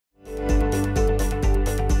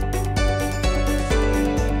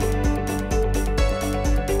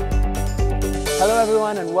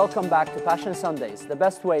everyone, and welcome back to Passion Sundays, the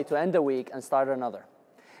best way to end a week and start another.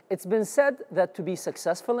 It's been said that to be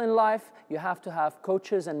successful in life, you have to have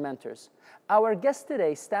coaches and mentors. Our guest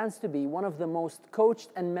today stands to be one of the most coached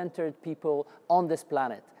and mentored people on this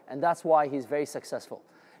planet, and that's why he's very successful.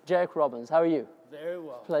 Jairek Robbins, how are you? Very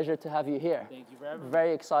well. Pleasure to have you here. Thank you for having me.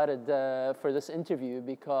 Very excited for this interview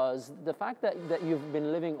because the fact that you've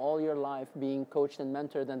been living all your life being coached and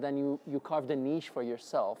mentored, and then you carved a niche for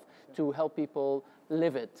yourself to help people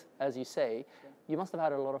live it, as you say, you must have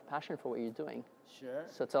had a lot of passion for what you're doing. Sure.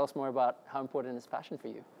 So tell us more about how important is passion for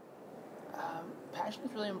you. Passion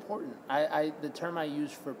is really important. The term I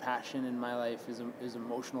use for passion in my life is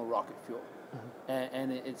emotional rocket fuel.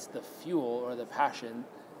 And it's the fuel or the passion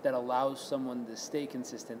that allows someone to stay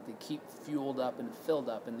consistent, to keep fueled up and filled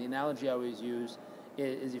up. And the analogy I always use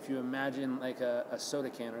is if you imagine like a soda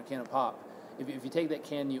can or a can of pop. If you take that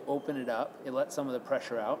can, you open it up, it lets some of the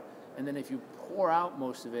pressure out, and then if you pour out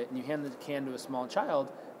most of it and you hand the can to a small child,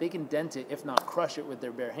 they can dent it, if not crush it with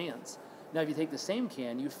their bare hands. Now, if you take the same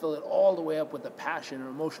can, you fill it all the way up with the passion or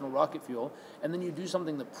emotional rocket fuel, and then you do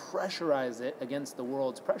something to pressurize it against the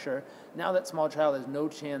world's pressure. Now that small child has no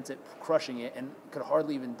chance at crushing it and could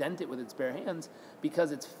hardly even dent it with its bare hands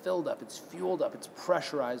because it's filled up, it's fueled up, it's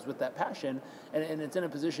pressurized with that passion, and it's in a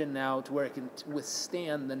position now to where it can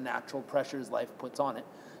withstand the natural pressures life puts on it.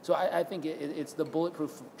 So I think it's the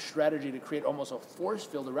bulletproof strategy to create almost a force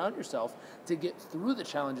field around yourself to get through the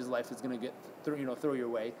challenges life is going to throw your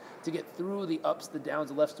way, to get through the ups, the downs,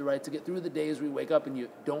 the lefts, the rights, to get through the days where you wake up and you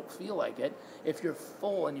don't feel like it. If you're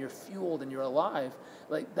full and you're fueled and you're alive,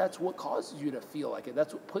 like that's what causes you to feel like it.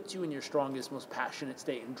 That's what puts you in your strongest, most passionate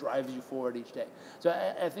state and drives you forward each day. So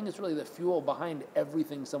I think it's really the fuel behind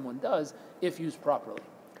everything someone does if used properly.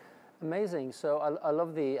 Amazing. So I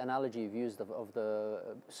love the analogy you've used of the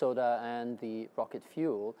soda and the rocket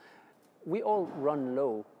fuel. We all run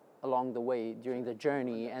low along the way during the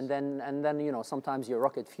journey, and then you know, sometimes your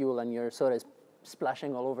rocket fuel and your soda is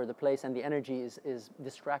splashing all over the place and the energy is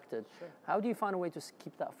distracted. Sure. How do you find a way to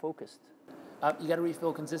keep that focused? You got to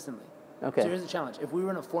refill consistently. Okay. So here's the challenge. If we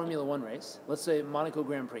run a Formula One race, let's say Monaco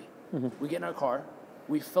Grand Prix, we get in our car,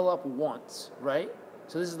 we fill up once, right?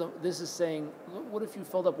 So this is saying, what if you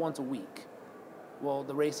filled up once a week? Well,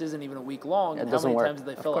 the race isn't even a week long, and how many times do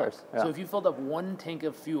they fill up? Yeah. So if you filled up one tank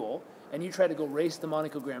of fuel and you try to go race the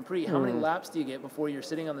Monaco Grand Prix, how many laps do you get before you're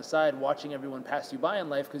sitting on the side watching everyone pass you by in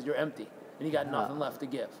life because you're empty and you got nothing left to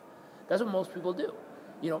give? That's what most people do.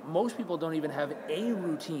 You know, most people don't even have a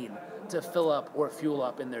routine to fill up or fuel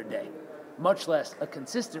up in their day, much less a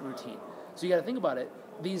consistent routine. So you got to think about it.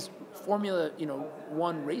 These Formula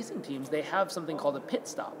One racing teams, they have something called a pit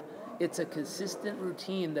stop. It's a consistent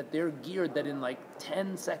routine that they're geared that in like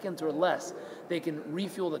 10 seconds or less, they can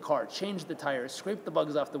refuel the car, change the tires, scrape the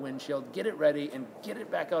bugs off the windshield, get it ready, and get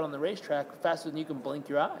it back out on the racetrack faster than you can blink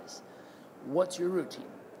your eyes. What's your routine?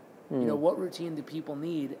 You know, what routine do people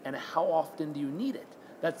need, and how often do you need it?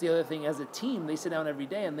 That's the other thing. As a team, they sit down every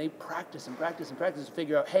day and they practice and practice and practice to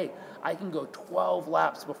figure out, hey, I can go 12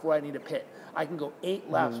 laps before I need a pit. I can go 8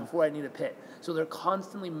 laps before I need a pit. So they're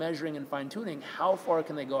constantly measuring and fine-tuning how far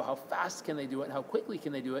can they go, how fast can they do it, and how quickly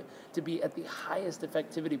can they do it to be at the highest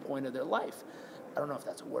effectivity point of their life. I don't know if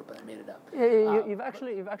that's a word, but I made it up. Yeah, you've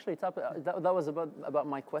actually topped it. That was about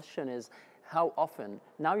my question is, how often?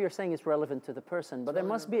 Now you're saying it's relevant to the person, but there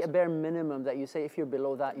must be a bare minimum that you say if you're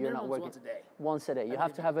below that, you're not working. Once a day. Once a day. You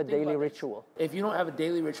have to have a daily ritual. If you don't have a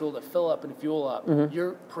daily ritual to fill up and fuel up,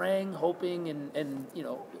 you're praying, hoping, and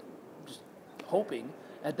just hoping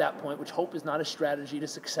at that point, which hope is not a strategy to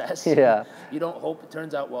success. Yeah. You don't hope it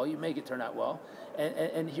turns out well, you make it turn out well.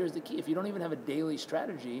 And here's the key. If you don't even have a daily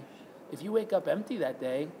strategy, if you wake up empty that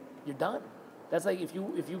day, you're done. That's like if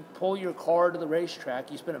you pull your car to the racetrack,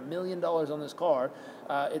 you spend $1 million on this car,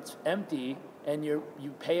 it's empty, and you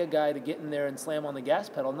pay a guy to get in there and slam on the gas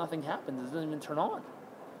pedal, nothing happens. It doesn't even turn on.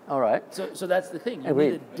 All right. So that's the thing. You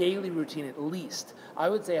need a daily routine at least. I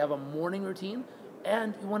would say have a morning routine,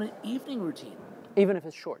 and you want an evening routine. Even if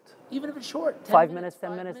it's short? Even if it's short. 5 minutes,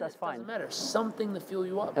 10 minutes, that's fine. Doesn't matter. Something to fuel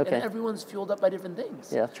you up. Okay. And everyone's fueled up by different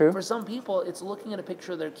things. Yeah, true. For some people, it's looking at a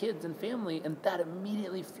picture of their kids and family, and that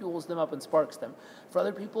immediately fuels them up and sparks them. For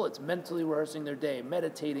other people, it's mentally rehearsing their day,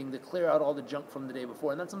 meditating to clear out all the junk from the day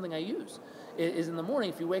before. And that's something I use. Is in the morning,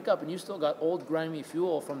 if you wake up and you still got old, grimy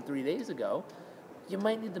fuel from 3 days ago, you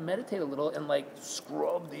might need to meditate a little and like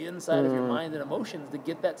scrub the inside of your mind and emotions to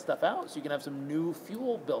get that stuff out so you can have some new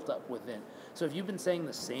fuel built up within. So if you've been saying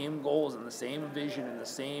the same goals and the same vision and the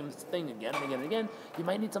same thing again and again and again, you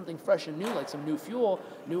might need something fresh and new, like some new fuel,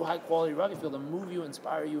 new high quality rocket fuel to move you,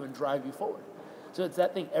 inspire you, and drive you forward. So it's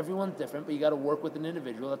that thing. Everyone's different, but you got to work with an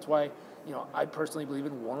individual. That's why, I personally believe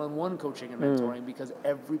in one-on-one coaching and mentoring because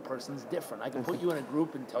every person's different. I can put you in a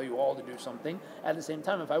group and tell you all to do something. At the same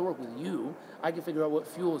time, if I work with you, I can figure out what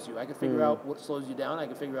fuels you. I can figure out what slows you down. I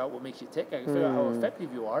can figure out what makes you tick. I can figure out how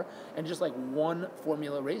effective you are. And just like one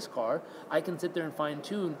Formula race car, I can sit there and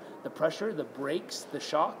fine-tune the pressure, the brakes, the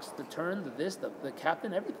shocks, the turn, the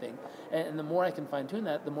captain, everything. And the more I can fine-tune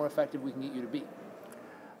that, the more effective we can get you to be.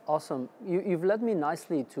 Awesome. You've led me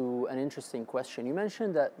nicely to an interesting question. You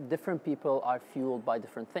mentioned that different people are fueled by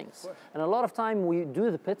different things. And a lot of time we do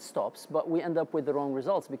the pit stops, but we end up with the wrong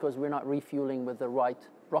results because we're not refueling with the right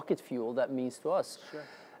rocket fuel that means to us. Sure.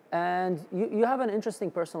 And you have an interesting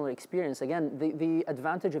personal experience. Again, the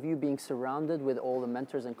advantage of you being surrounded with all the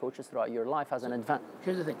mentors and coaches throughout your life has an advantage.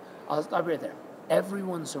 Here's the thing. I'll stop right there.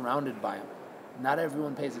 Everyone's surrounded by them. Not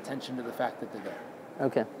everyone pays attention to the fact that they're there.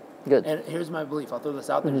 Okay. Good. And here's my belief. I'll throw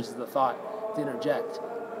this out there just as a thought to interject.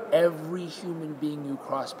 Every human being you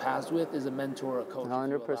cross paths with is a mentor or a coach.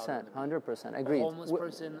 100%. 100%. Agreed. A homeless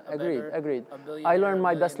person, a agreed. beggar, Agreed. a billionaire, I learned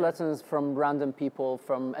my a best millionaire. lessons from random people,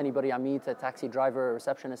 from anybody I meet, a taxi driver, a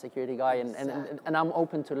receptionist, security guy, and I'm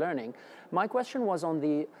open to learning. My question was on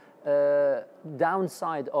the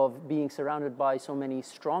downside of being surrounded by so many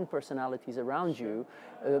strong personalities around you.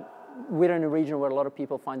 We're in a region where a lot of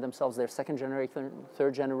people find themselves, they're second generation,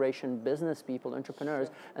 third generation business people,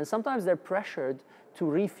 entrepreneurs, and sometimes they're pressured to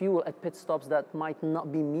refuel at pit stops that might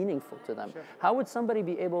not be meaningful to them. How would somebody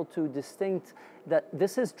be able to distinct that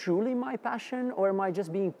this is truly my passion, or am I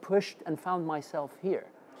just being pushed and found myself here?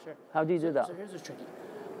 How do you do that? So here's what's tricky.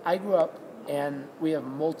 I grew up and we have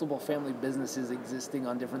multiple family businesses existing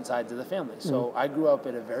on different sides of the family. So I grew up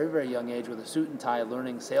at a very, very young age with a suit and tie,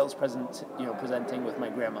 learning sales presenting with my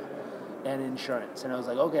grandma and insurance. And I was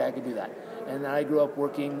like, okay, I could do that. And then I grew up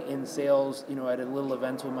working in sales, at a little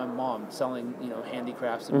event with my mom, selling,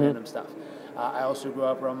 handicrafts and random stuff. I also grew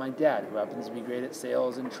up around my dad, who happens to be great at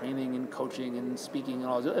sales and training and coaching and speaking and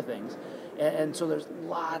all those other things. And so there's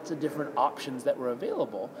lots of different options that were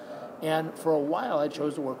available. And for a while, I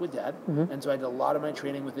chose to work with Dad. And so I did a lot of my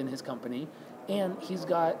training within his company. And he's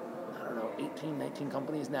got, 18, 19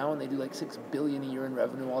 companies now, and they do like $6 billion a year in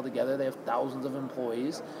revenue altogether. They have thousands of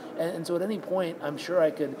employees. And so at any point, I'm sure I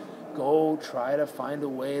could go try to find a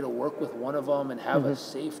way to work with one of them and have a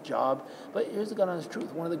safe job. But here's the God honest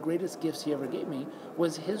truth. One of the greatest gifts he ever gave me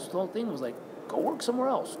was his whole thing was like, go work somewhere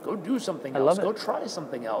else. Go do something else. Go try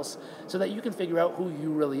something else so that you can figure out who you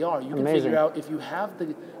really are. You can figure out if you have the,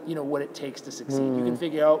 what it takes to succeed. You can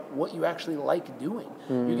figure out what you actually like doing.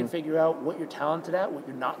 You can figure out what you're talented at, what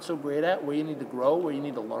you're not so great at, where you need to grow, where you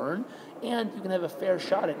need to learn. And you can have a fair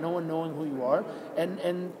shot at no one knowing who you are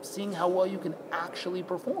and seeing how well you can actually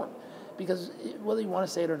perform. Because whether you want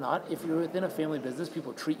to say it or not, if you're within a family business,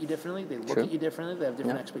 people treat you differently, they look at you differently, they have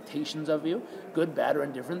different expectations of you, good, bad, or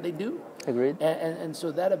indifferent, they do. Agreed. And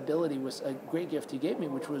so that ability was a great gift he gave me,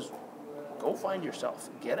 which was go find yourself,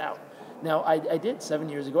 get out. Now, I did 7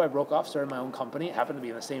 years ago, I broke off, started my own company. It happened to be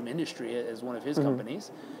in the same industry as one of his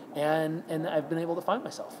companies, and I've been able to find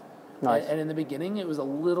myself. Nice. And in the beginning, it was a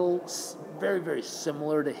little, very, very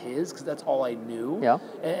similar to his, because that's all I knew. Yeah.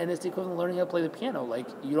 And it's the equivalent of learning how to play the piano. Like,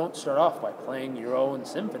 you don't start off by playing your own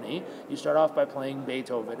symphony. You start off by playing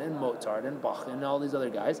Beethoven and Mozart and Bach and all these other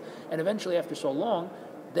guys. And eventually, after so long,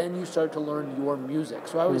 then you start to learn your music.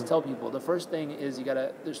 So I always tell people, the first thing is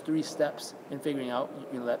there's 3 steps in figuring out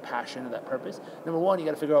that passion or that purpose. Number 1, you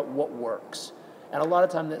got to figure out what works. And a lot of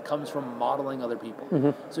time that comes from modeling other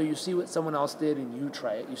people. So you see what someone else did and you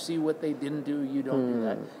try it. You see what they didn't do, you don't do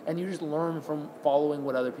that. And you just learn from following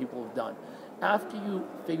what other people have done. After you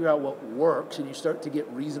figure out what works and you start to get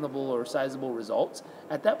reasonable or sizable results,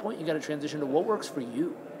 at that point you got to transition to what works for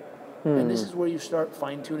you. And this is where you start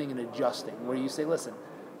fine-tuning and adjusting, where you say, listen,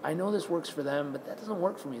 I know this works for them, but that doesn't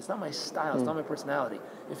work for me. It's not my style. It's not my personality.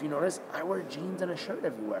 If you notice, I wear jeans and a shirt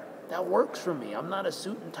everywhere. That works for me. I'm not a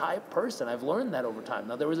suit and tie person. I've learned that over time.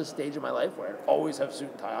 Now, there was a stage in my life where I'd always have suit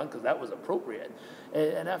and tie on because that was appropriate.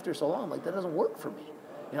 And after so long, I'm like, that doesn't work for me.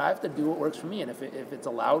 I have to do what works for me. And if it's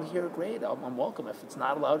allowed here, great. I'm welcome. If it's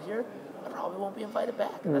not allowed here, I probably won't be invited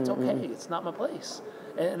back. And that's okay. It's not my place.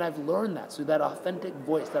 And I've learned that. So that authentic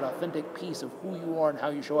voice, that authentic piece of who you are and how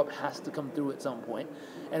you show up has to come through at some point.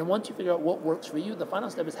 And once you figure out what works for you, the final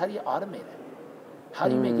step is how do you automate it? How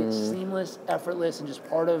do you make it seamless, effortless, and just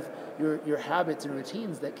part of your habits and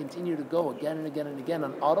routines that continue to go again and again and again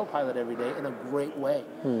on autopilot every day in a great way?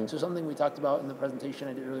 So something we talked about in the presentation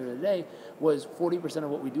I did earlier today was 40% of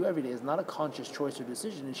what we do every day is not a conscious choice or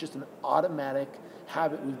decision. It's just an automatic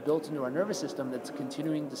habit we've built into our nervous system that's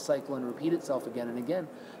continuing to cycle and repeat itself again and again.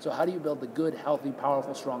 So how do you build the good, healthy,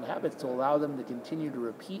 powerful, strong habits to allow them to continue to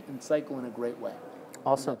repeat and cycle in a great way?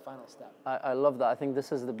 Awesome. Final step. I love that. I think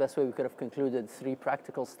this is the best way we could have concluded 3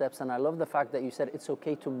 practical steps. And I love the fact that you said it's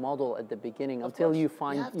okay to model at the beginning until you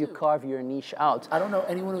find, you carve your niche out. I don't know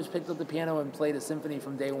anyone who's picked up the piano and played a symphony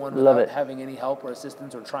from day one without having any help or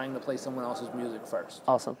assistance or trying to play someone else's music first.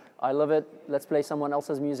 Awesome. I love it. Let's play someone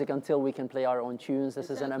else's music until we can play our own tunes.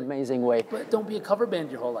 This is an amazing way. But don't be a cover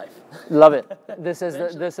band your whole life. Love it. This is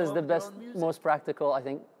the best, most practical, I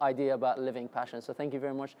think, idea about living passion. So thank you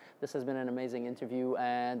very much. This has been an amazing interview,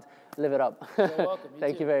 and live it up. You're welcome.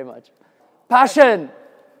 Thank you very much. Passion!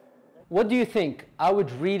 What do you think? I would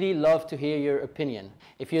really love to hear your opinion.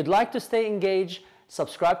 If you'd like to stay engaged,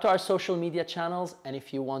 subscribe to our social media channels, and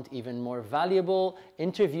if you want even more valuable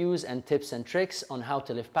interviews and tips and tricks on how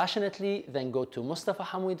to live passionately, then go to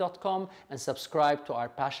MoustafaHamwi.com and subscribe to our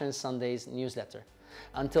Passion Sundays newsletter.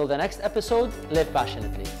 Until the next episode, live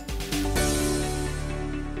passionately.